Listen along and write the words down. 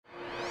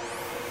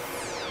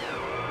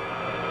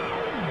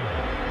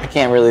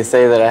can't really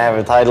say that I have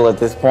a title at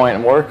this point.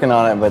 I'm working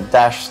on it, but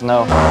Dash,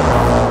 no.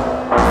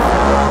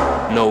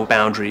 No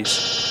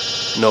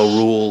boundaries, no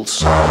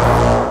rules, no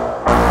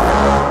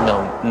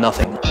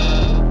nothing.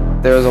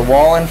 There was a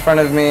wall in front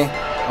of me.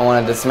 I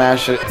wanted to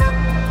smash it.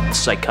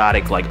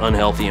 Psychotic, like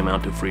unhealthy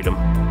amount of freedom.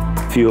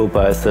 Fueled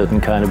by a certain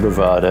kind of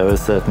bravado, a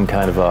certain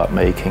kind of art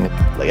making.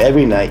 Like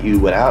every night you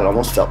went out, it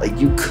almost felt like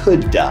you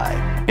could die.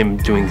 Him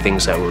doing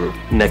things that were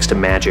next to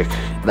magic.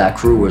 That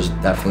crew was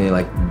definitely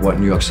like what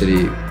New York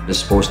City is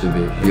supposed to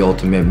be. The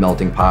ultimate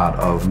melting pot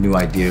of new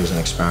ideas and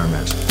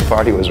experiments. The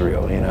party was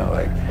real, you know,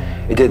 like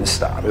it didn't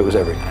stop. It was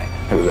every night.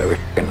 It was every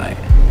night.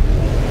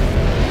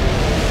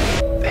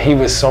 He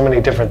was so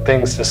many different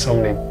things to so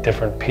many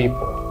different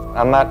people.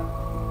 I'm not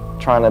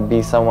trying to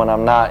be someone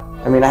I'm not.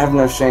 I mean, I have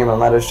no shame. I'm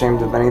not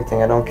ashamed of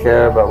anything. I don't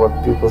care about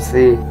what people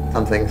see.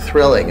 Something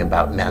thrilling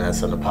about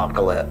menace and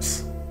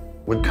apocalypse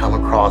would come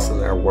across in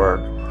their work.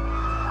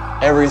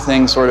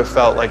 Everything sort of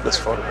felt like this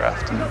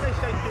photograph to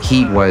me.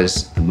 He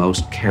was the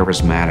most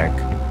charismatic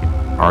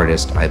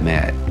artist I've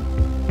met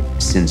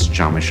since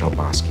Jean-Michel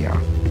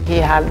Basquiat. He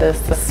had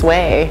this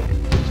sway.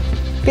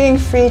 Being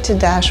free to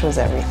Dash was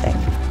everything.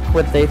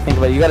 What they think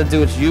about it. You gotta do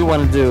what you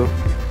want to do.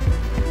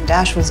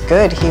 Dash was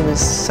good. He was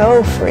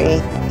so free.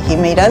 He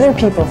made other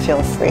people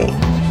feel free.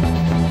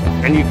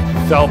 And you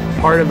felt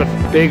part of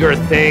a bigger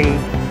thing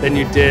than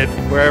you did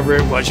wherever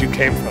it was you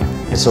came from.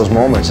 It's those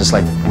moments. It's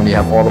like when you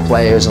have all the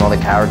players and all the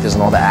characters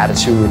and all the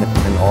attitude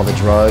and all the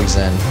drugs,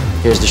 and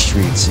here's the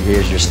streets,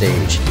 here's your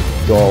stage.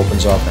 The door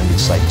opens up and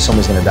it's like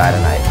someone's gonna die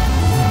tonight.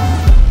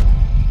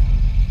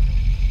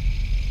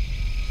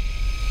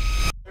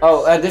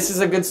 Oh, this is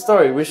a good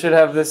story. We should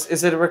have this.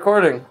 Is it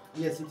recording?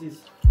 Yes, it is.